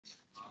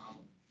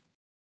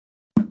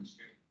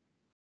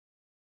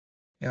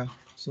Yeah,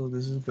 so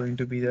this is going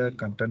to be the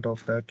content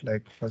of that.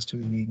 Like first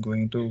we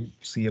going to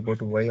see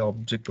about why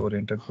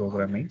object-oriented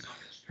programming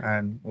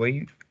and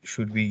why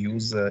should we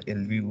use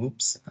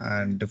LVOOPS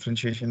and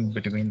differentiation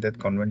between the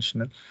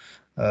conventional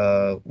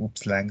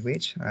OOPS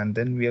language. And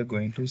then we are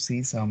going to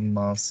see some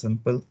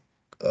simple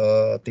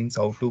things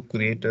how to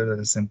create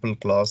a simple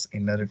class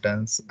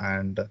inheritance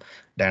and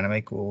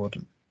dynamic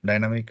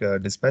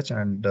dispatch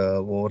and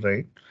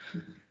override.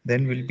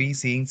 Then we'll be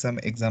seeing some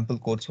example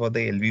codes for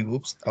the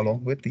LVOOPS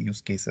along with the use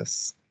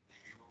cases.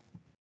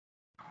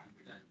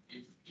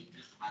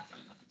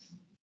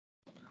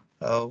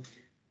 Uh,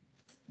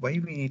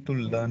 why we need to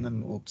learn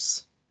an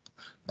OOPS?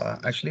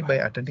 Actually, by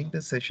attending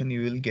this session,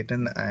 you will get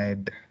an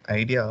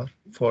idea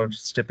for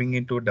stepping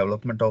into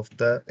development of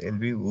the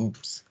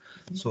LV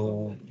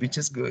So, which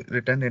is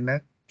written in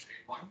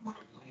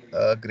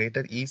a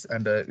greater ease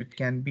and it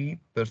can be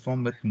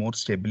performed with more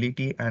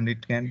stability and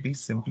it can be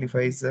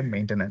simplifies the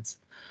maintenance.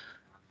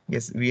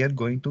 Yes, we are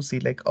going to see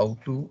like how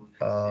to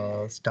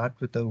start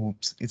with the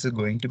OOPS. It's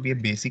going to be a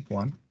basic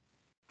one.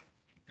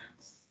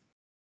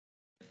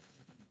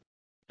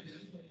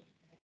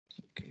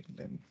 Okay,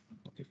 then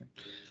okay, fine.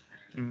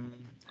 Mm,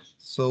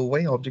 so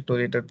why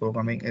object-oriented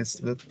programming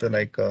is with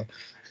the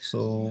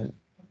so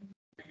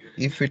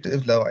if it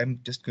is now I'm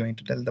just going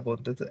to tell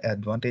about the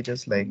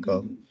advantages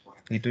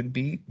it will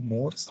be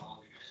more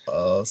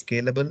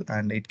scalable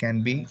and it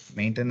can be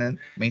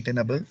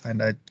maintainable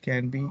and it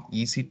can be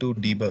easy to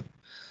debug.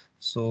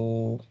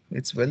 So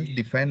it's well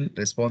defined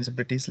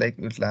responsibilities like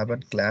with lab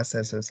and class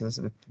as well as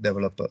with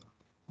developer.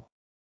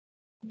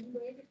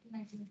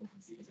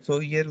 So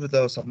here with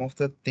some of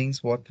the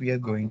things what we are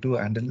going to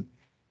handle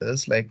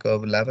is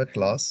we'll have a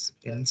class.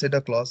 Inside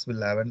a class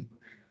we'll have an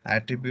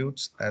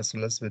attributes as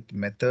well as with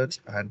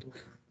methods and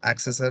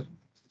accessor.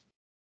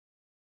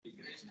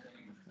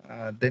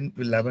 Then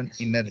we'll have an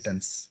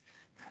inheritance.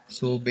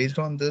 So based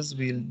on this,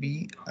 we'll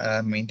be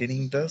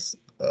maintaining this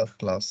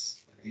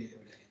class.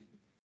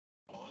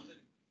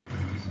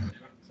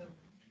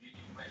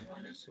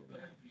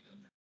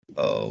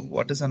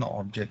 What is an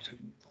object?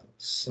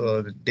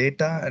 So the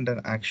data and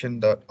an action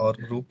that are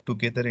grouped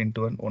together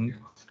into an one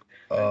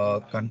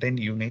contained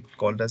unit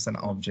called as an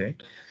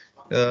object.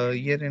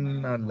 Here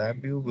in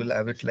LabVIEW, we'll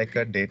have it like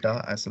a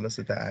data as well as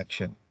the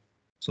action.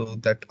 So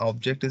that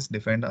object is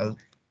defined as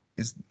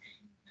is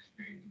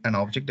an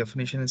object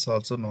definition is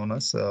also known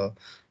as a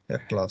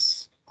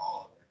class.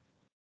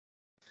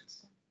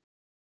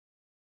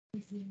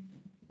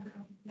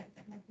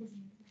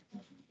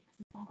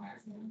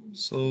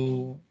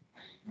 So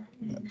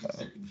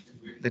uh,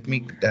 let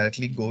me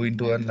directly go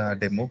into an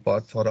demo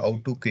part for how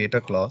to create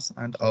a class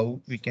and how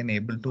we can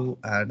able to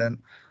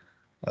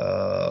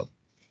uh,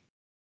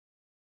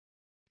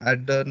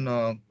 add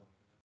an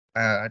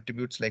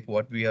attributes like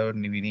what we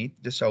need,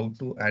 just how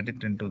to add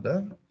it into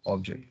the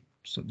object.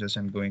 So just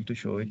I'm going to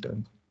show it.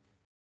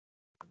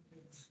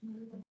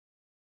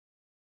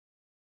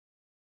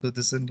 So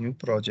this is a new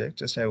project.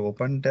 Just I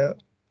opened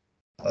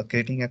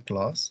creating a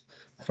class.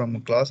 From a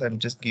class, I'm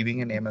just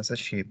giving a name as a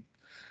shape.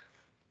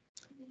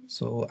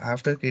 So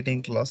after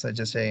creating class, I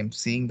am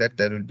seeing that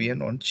there will be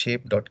an on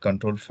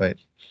shape.control file.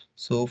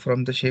 So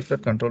from the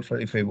shape.control file,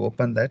 if I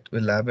open that,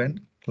 we'll have a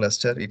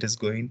cluster. It is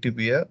going to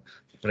be a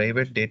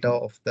private data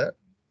of the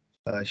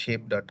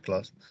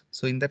shape.class.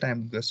 So in that,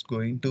 I'm just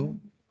going to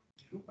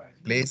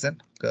place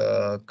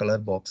a color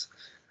box.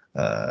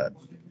 Uh,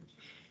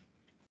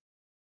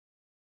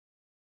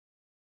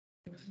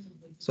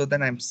 so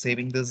then I'm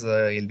saving this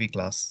LV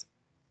class.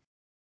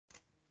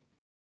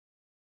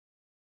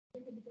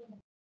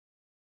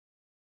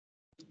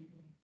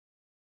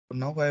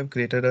 Now I have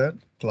created a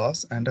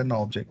class and an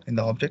object. In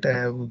the object, I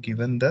have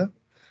given the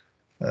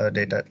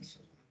data.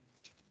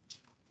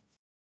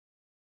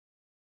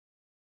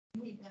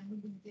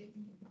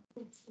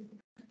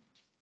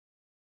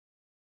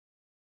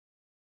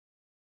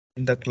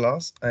 In the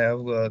class, I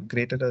have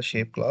created a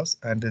shape class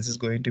and this is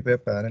going to be a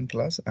parent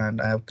class and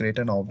I have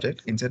created an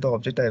object. Inside the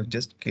object, I have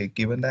just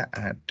given the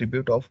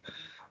attribute of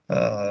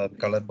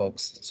color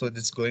box. So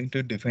it's going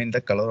to define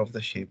the color of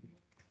the shape.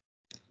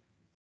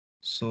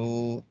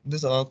 So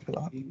this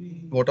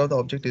what are the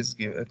object is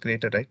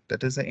created, right?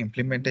 That is the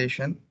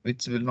implementation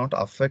which will not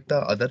affect the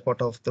other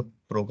part of the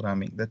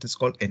programming. That is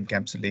called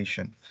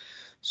encapsulation.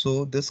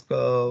 So this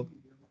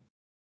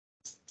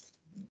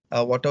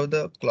what are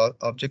the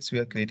objects we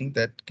are creating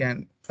that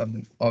can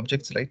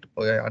objects, right?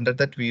 Under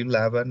that we will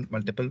have an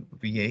multiple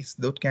VAs.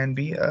 That can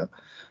be a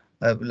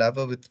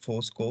level with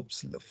four scope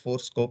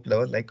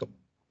level like a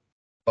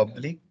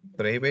public,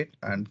 private,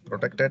 and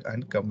protected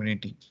and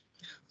community.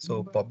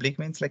 So public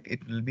means like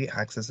it will be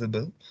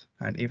accessible,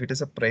 and if it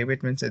is a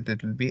private means it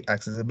will be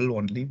accessible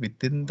only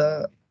within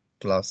the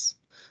class,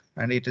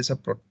 and it is a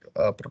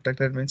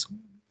protected means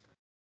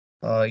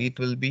it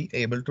will be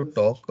able to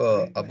talk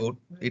about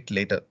it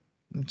later.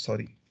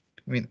 Sorry,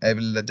 I mean I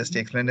will just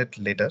explain it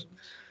later.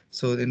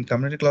 So in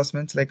community class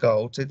means like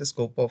outside the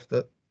scope of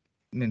the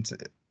means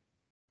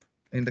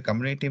in the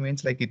community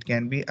means like it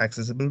can be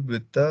accessible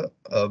with the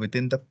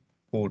within the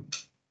code.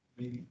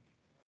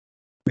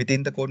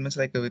 Within the code means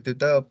like within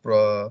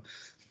the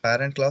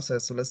parent class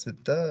as well as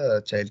with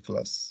the child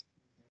class.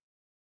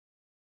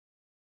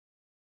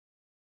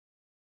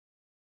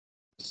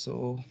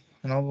 So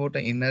now about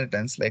the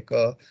inheritance, like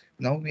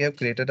now we have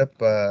created a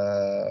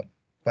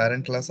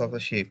parent class of a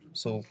shape.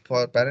 So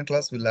for parent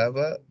class, we'll have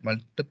a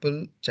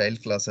multiple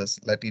child classes,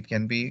 like it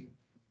can be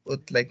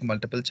with like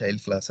multiple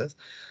child classes.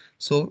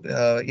 So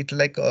it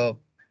like a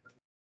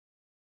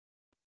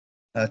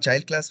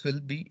child class will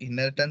be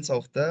inheritance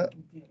of the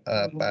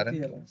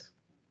parent class.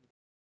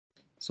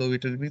 So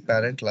it will be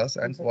parent class,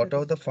 and what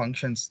are the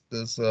functions,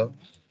 this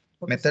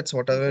methods,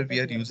 whatever we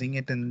are using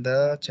it in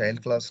the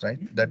child class, right?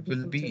 That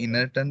will be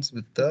inheritance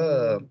with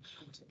the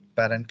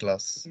parent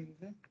class.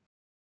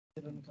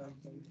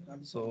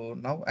 So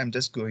now I'm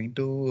just going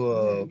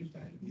to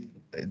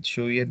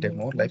show you a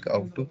demo like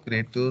how to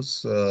create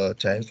those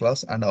child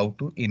class and how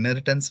to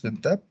inheritance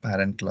with the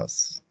parent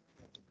class.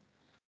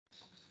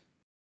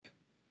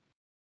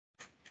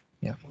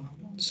 Yeah.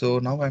 So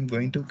now I'm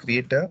going to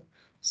create a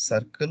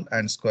circle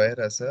and square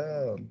as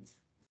a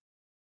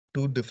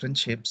two different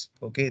shapes.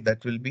 Okay,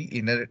 that will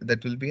be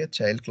that will be a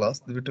child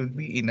class. It will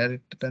be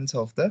inheritance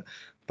of the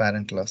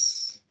parent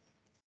class.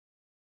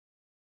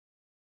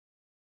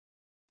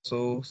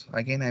 So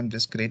again, I'm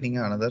just creating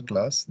another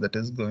class that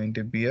is going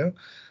to be a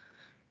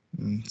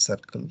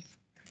circle.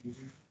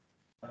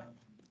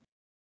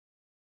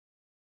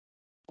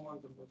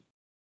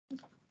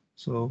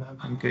 So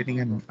I'm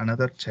creating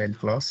another child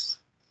class.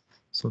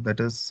 So that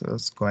is a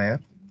square.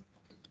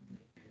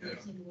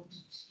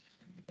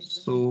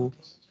 So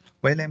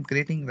while I'm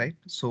creating, right,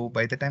 so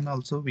by the time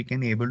also we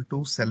can able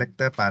to select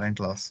the parent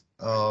class.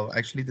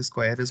 Actually, the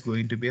square is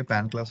going to be a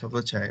parent class of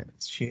a child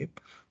shape,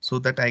 so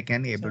that I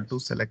can able to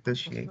select the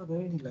shape.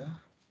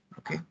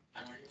 Okay,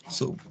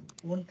 so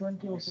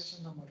 120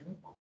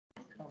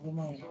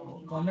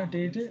 one at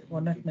 8,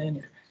 1 at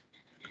 9,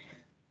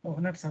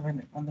 1 at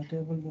 7 on the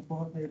table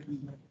before the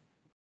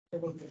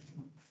table.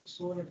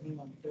 So let me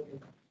on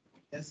table.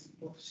 Yes.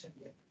 So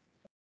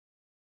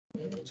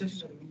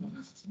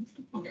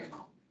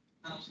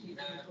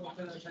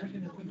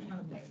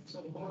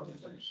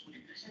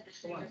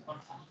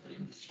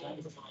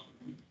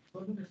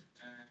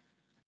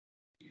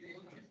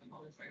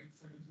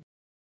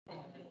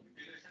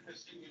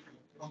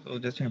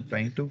just I'm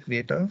trying to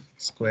create a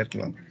square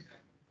class.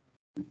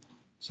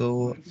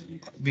 So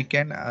we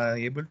can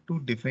able to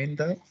define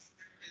the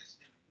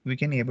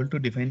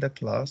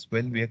class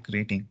when we are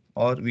creating,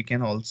 or we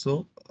can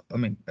also, I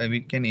mean,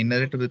 we can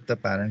inherit with the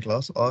parent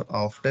class, or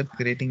after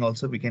creating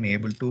also we can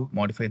able to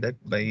modify that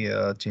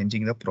by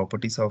changing the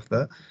properties of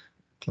the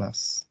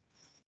class.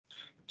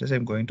 Just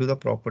I'm going to the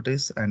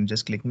properties and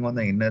just clicking on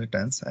the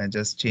inheritance and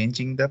just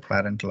changing the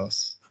parent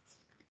class.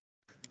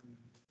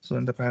 So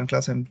in the parent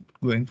class, I'm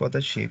going for the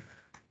shape.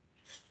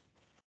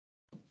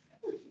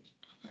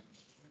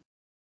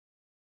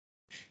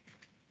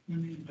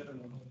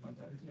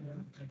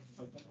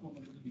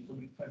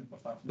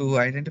 To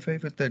identify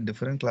with the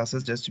different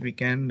classes, just we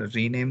can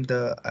rename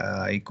the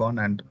icon,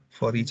 and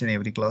for each and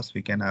every class,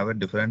 we can have a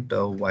different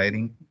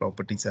wiring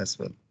properties as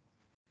well.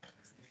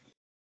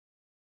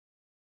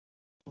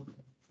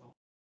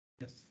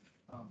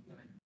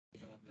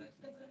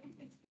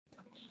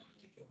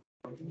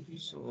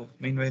 So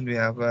meanwhile, we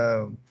have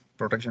a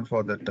protection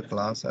for the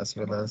class, as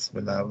well as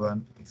we'll have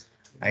an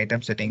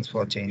item settings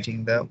for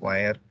changing the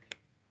wire,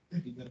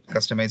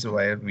 customized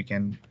wire. We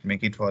can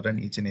make it for an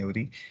each and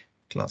every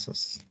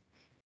classes.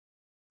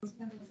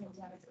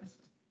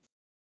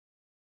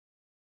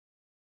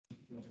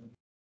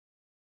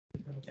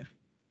 Yeah.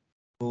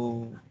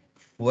 So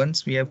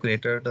once we have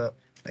created a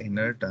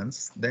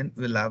inheritance, then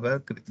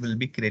we'll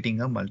be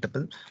creating a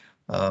multiple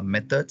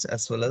methods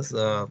as well as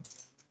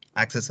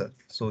accessor.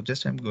 So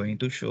just I'm going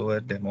to show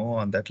a demo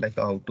on that, like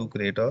how to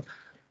create a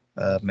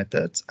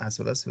methods as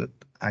well as with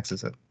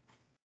accessor.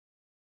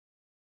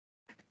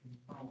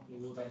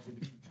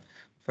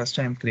 First,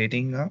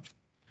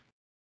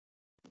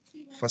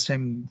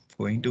 I'm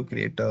going to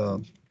create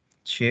a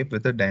shape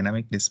with a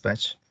dynamic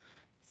dispatch.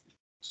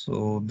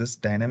 So this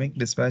dynamic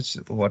dispatch,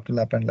 what will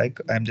happen? Like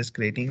I'm just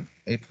creating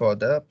it for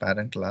the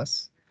parent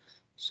class.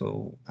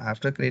 So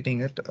after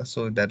creating it,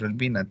 so there will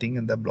be nothing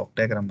in the block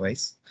diagram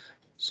wise.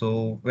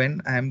 So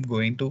when I'm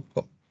going to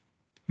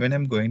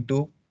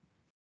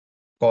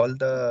call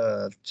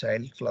the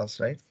child class,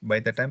 right? By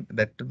the time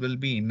that will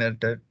be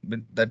inherited,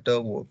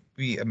 that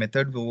we a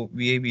method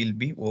VA will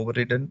be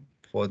overridden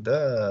for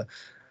the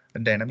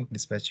dynamic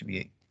dispatch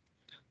VA.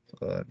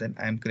 Then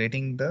I'm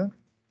creating the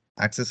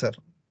accessor.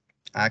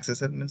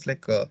 Accessor means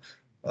like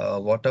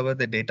whatever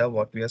the data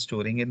what we are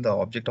storing in the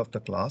object of the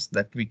class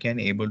that we can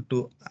able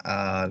to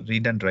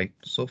read and write.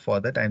 So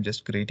for that, I'm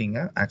just creating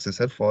a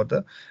accessor for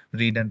the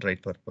read and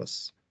write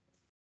purpose.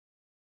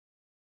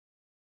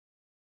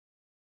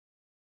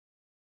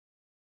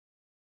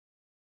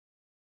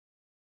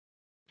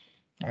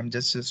 I'm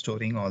just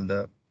storing all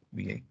the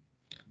VA.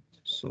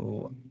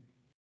 So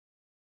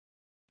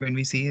when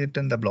we see it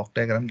in the block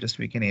diagram, just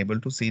we can able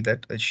to see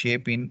that a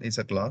shape in is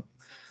a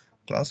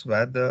class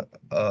where the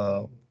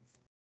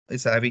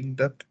is having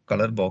the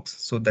color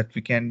box so that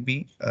we can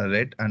be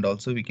read and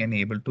also we can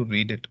able to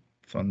read it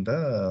from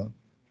the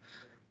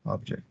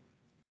object.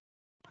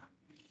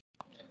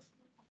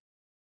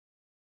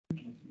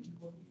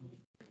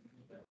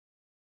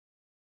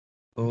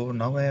 So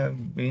now I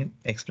have been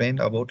explained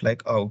about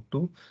like how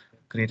to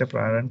create a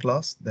parent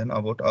class, then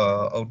about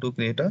how to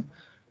create a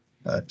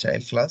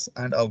child class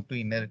and how to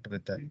inherit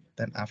with that.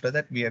 Then after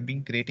that, we have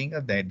been creating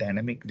a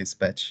dynamic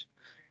dispatch.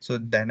 So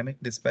dynamic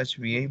dispatch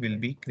VA will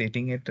be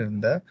creating it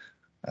in the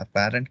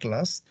parent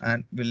class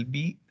and will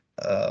be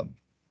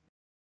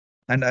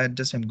and I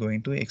just am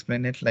going to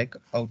explain it like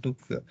how to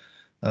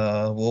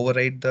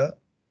override the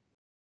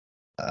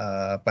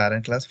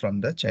parent class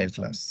from the child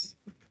class.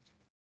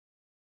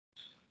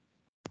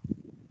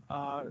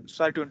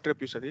 Sorry to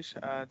interrupt you, Satish.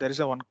 There is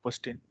a one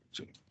question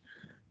actually.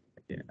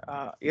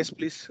 Yeah. Yes,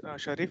 please,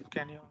 Sharif,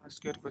 can you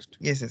ask your question?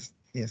 Yes, yes,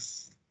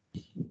 yes.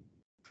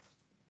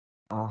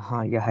 Yeah,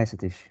 hi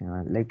Satish.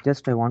 Like,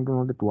 just I want to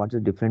know that what's the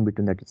difference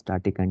between that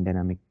static and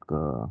dynamic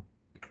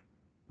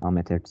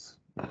methods,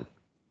 like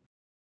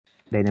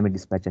dynamic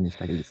dispatch and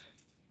static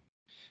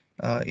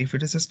dispatch. If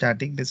it is a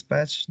static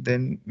dispatch,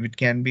 then it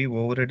can be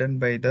overridden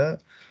by the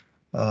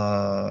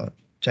uh,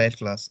 child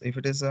class. If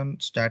it is on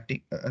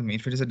static, I mean,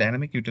 if it is a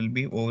dynamic, it will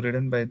be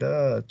overridden by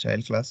the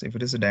child class. If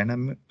it is a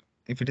dynamic,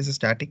 if it is a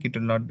static, it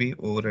will not be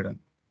overridden.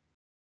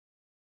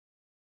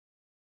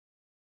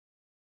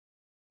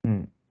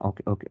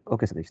 Okay,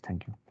 Satish.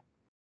 Thank you.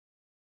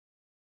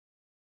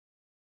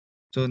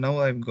 So now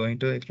I'm going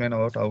to explain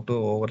about how to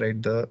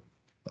override the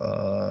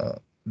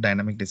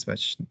dynamic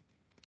dispatch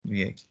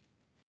VI.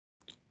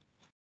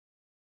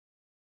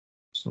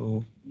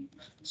 So,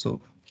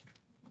 so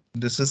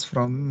this is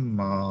from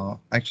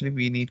actually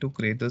we need to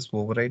create this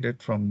override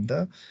it from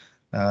the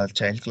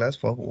child class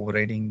for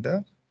overriding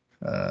the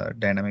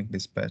dynamic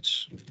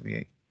dispatch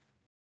VI.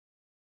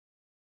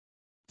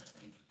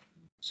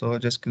 So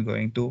just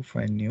going to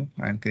find new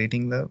and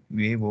creating the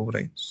VA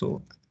override.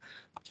 So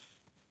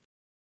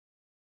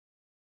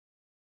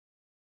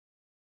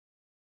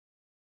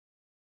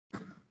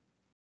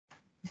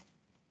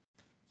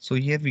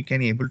here we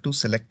can able to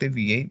select the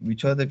VA,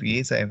 which are the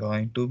VAs I'm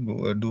going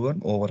to do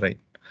an override.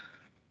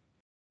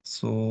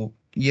 So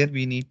here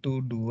we need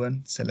to do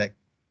an select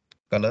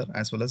color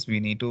as well as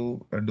we need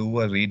to do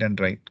a read and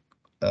write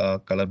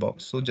color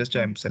box. So just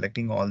I'm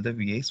selecting all the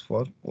VAs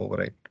for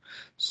override.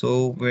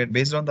 So we're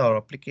based on our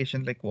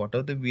application, like what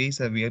are the VAs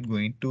that we are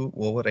going to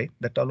override,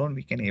 that alone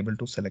we can able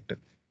to select it.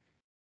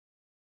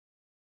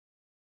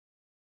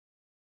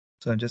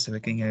 So I'm just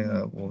selecting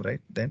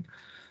override then.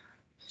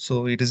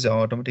 So it is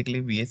automatically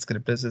VA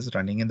script is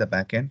running in the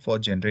backend for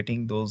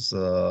generating those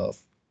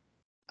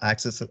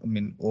access, I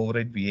mean,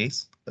 override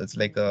VAs. It's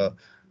like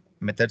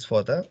methods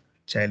for the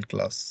child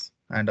class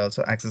and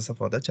also accessor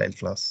for the child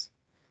class.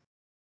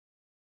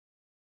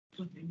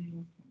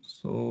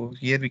 So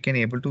here we can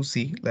able to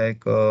see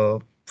like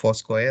for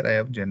square, I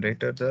have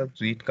generated the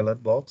read color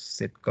box,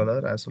 set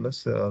color as well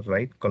as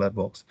write color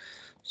box.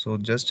 So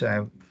just I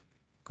have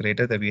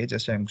created the VA,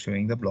 just I'm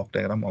showing the block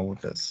diagram how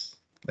it is,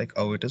 like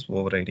how it is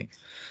overriding.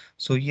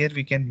 So here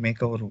we can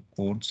make our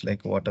codes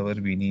like whatever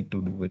we need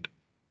to do it.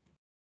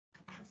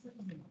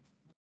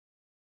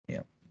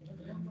 Yeah,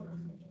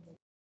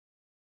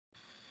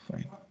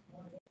 fine.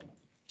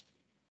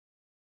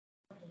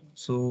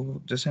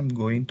 So just I'm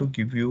going to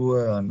give you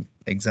an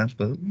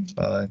example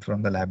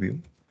from the LabVIEW.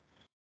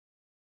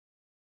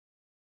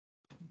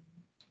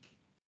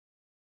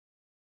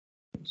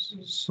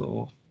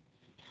 So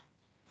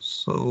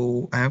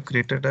so I have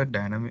created a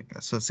dynamic,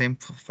 so same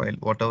file,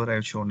 whatever I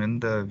have shown in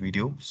the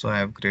video. So I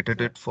have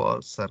created it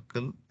for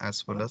circle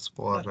as well as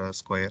for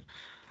square.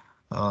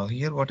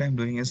 Here what I'm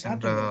doing is in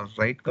the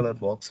right color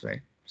box,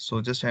 right? So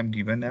just I'm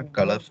given a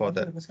color for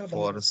the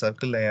for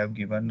circle I have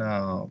given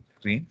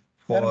green.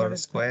 For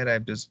square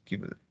I've just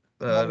given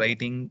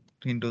writing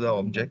into the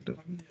object.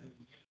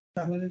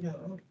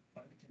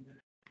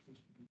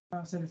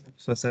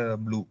 So it's a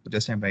blue.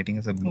 Just I'm writing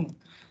as a blue.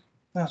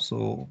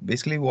 So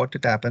basically what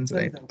it happens,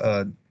 right?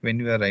 When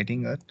you are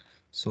writing it,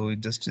 so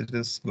it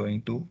is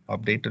going to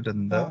update it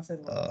in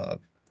the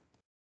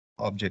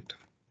object.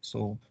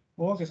 So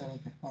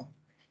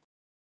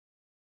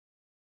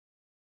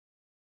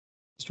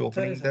just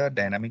opening the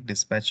dynamic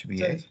dispatch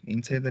VA.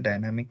 Inside the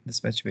dynamic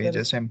dispatch VA,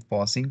 just I'm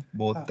pausing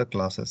both the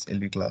classes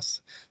LV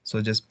class.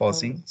 So just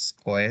pausing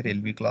square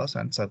LV class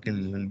and circle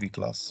LV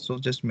class. So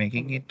just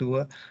making it to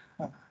a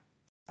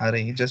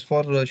array just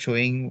for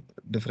showing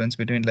difference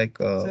between like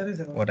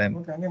what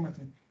I'm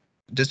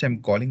just I'm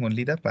calling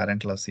only the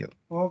parent class here.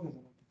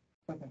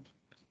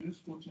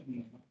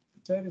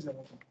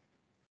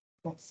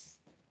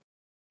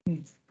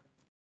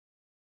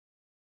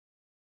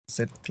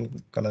 Set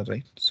color,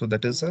 right? So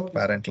that is a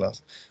parent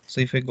class.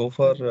 So if I go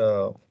for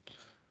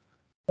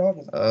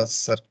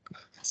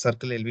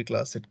circle LV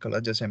class set color,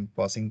 just I'm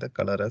passing the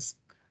color as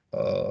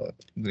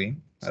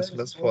green, as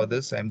well as for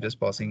this I'm just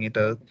passing it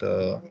as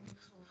the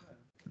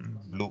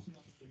blue.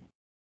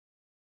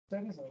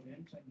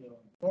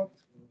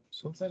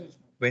 So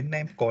when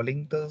I'm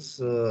calling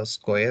this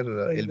square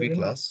LV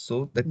class,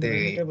 so that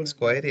the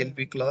square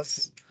LV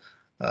class,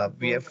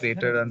 we have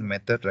created a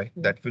method, right?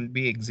 That will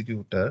be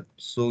executed.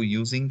 So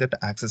using that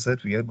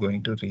accessor, we are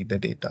going to read the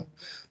data.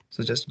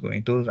 So just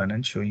going to run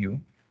and show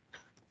you.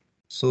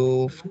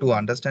 So to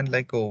understand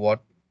like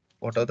what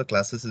are the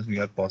classes we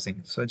are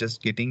passing. So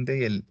just getting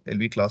the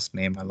LV class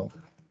name alone.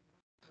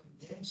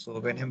 So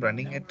when I'm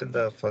running it in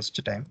the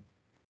first time,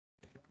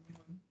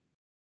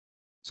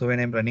 so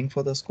when I'm running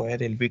for the square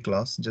LV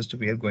class, just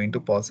we are going to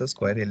pass a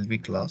square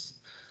LV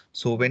class.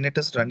 So when it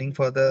is running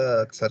for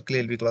the circle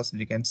LV class,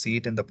 we can see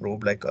it in the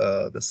probe like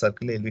the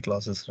circle LV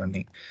class is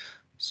running.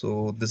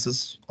 So this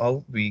is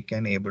how we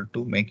can able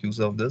to make use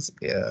of this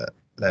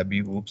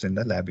LabVIEW in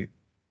the LabVIEW.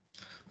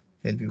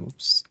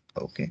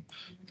 Okay.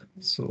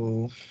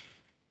 So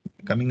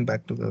coming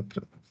back to the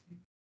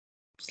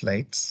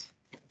slides.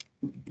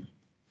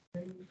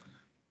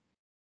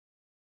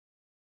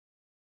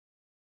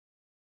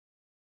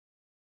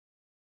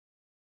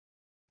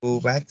 So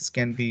where this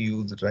can be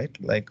used, right?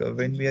 Like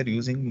when we are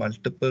using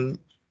multiple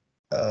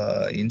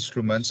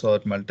instruments or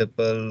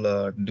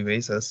multiple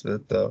devices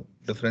with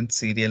different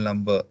serial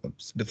number,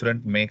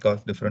 different make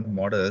of different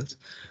models,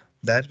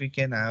 that we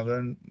can have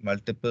a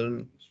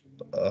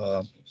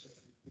uh,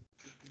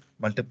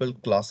 multiple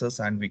classes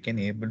and we can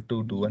able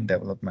to do a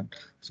development.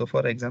 So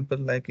for example,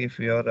 like if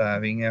you are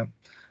having a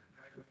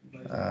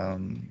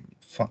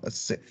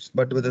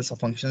but with this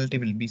functionality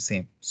will be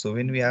same. So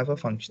when we have a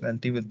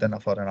functionality with an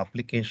for an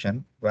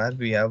application where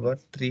we have a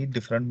three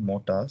different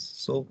motors,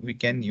 so we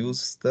can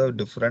use the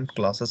different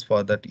classes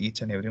for that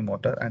each and every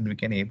motor, and we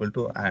can able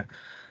to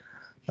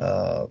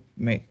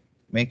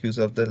make use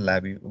of the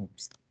LabVIEW.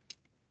 Oops.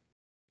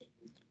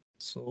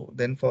 So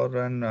then for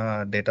an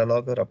data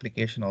logger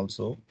application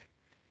also,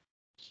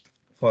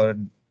 for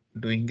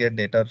doing a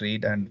data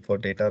read and for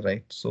data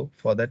write. So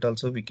for that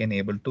also we can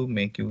able to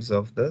make use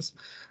of this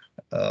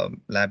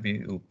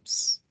LabVIEW.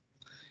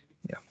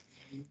 Yeah.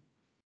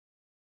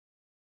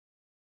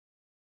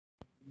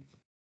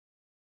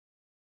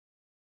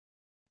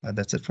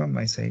 That's it from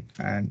my side.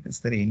 And is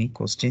there any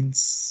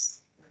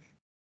questions?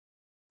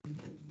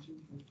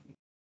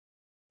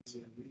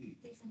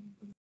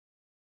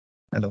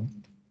 Hello.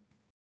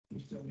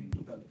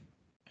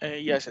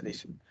 Yes,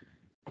 Satish.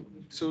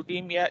 So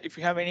team, yeah, if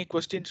you have any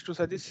questions to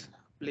Satish,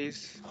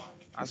 please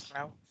ask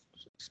now.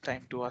 It's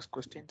time to ask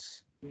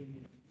questions.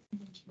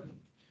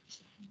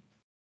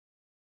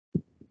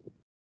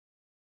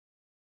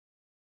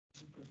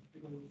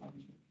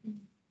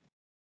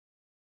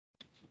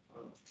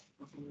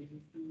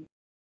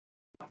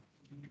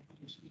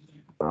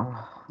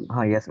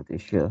 Yes,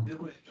 Sathish.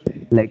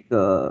 Like,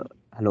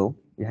 hello.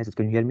 Yes,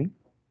 can you hear me?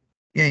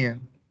 Yeah, yeah.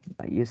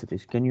 Yes,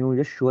 Sathish. Can you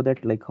just show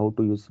that like how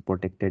to use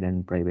protected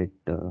and private,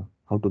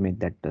 how to make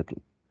that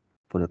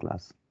for the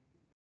class?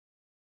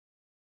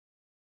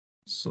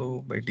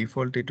 So by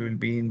default, it will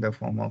be in the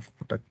form of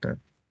protector.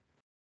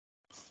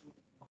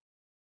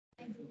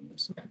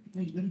 So,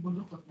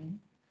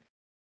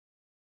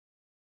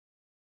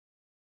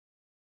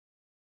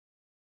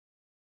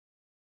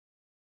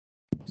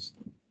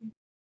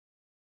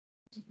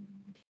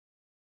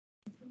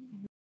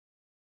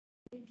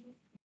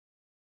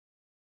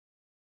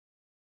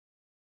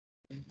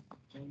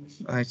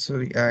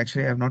 actually,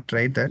 I have not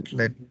tried that.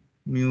 Let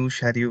me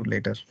share you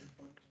later.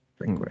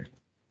 Hmm. Required.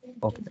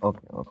 Okay,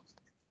 okay, okay.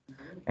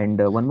 And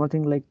one more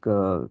thing, like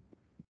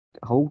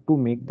how to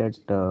make that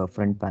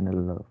front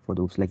panel for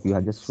those, like you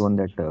have just shown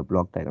that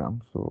block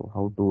diagram. So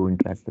how to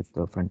interact with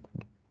the front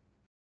panel?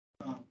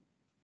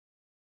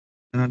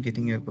 I'm not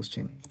getting your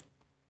question.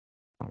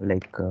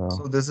 Like,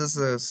 So this is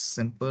a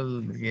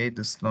simple AI.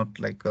 This is not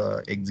like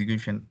a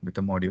execution with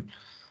a module.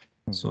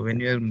 So when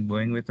okay, you are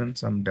going within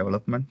some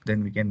development,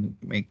 then we can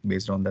make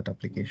based on that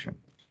application.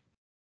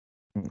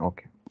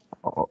 okay,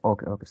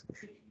 okay, okay,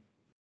 Satish.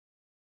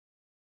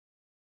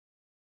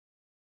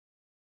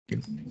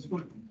 Okay.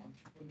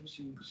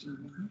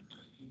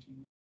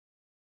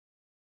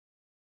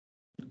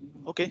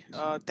 Okay,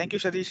 thank you,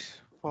 Satish,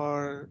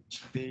 for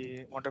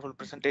the wonderful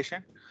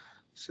presentation.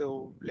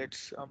 So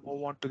let's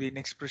move on to the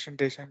next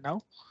presentation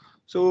now.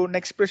 So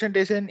next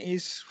presentation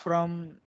is from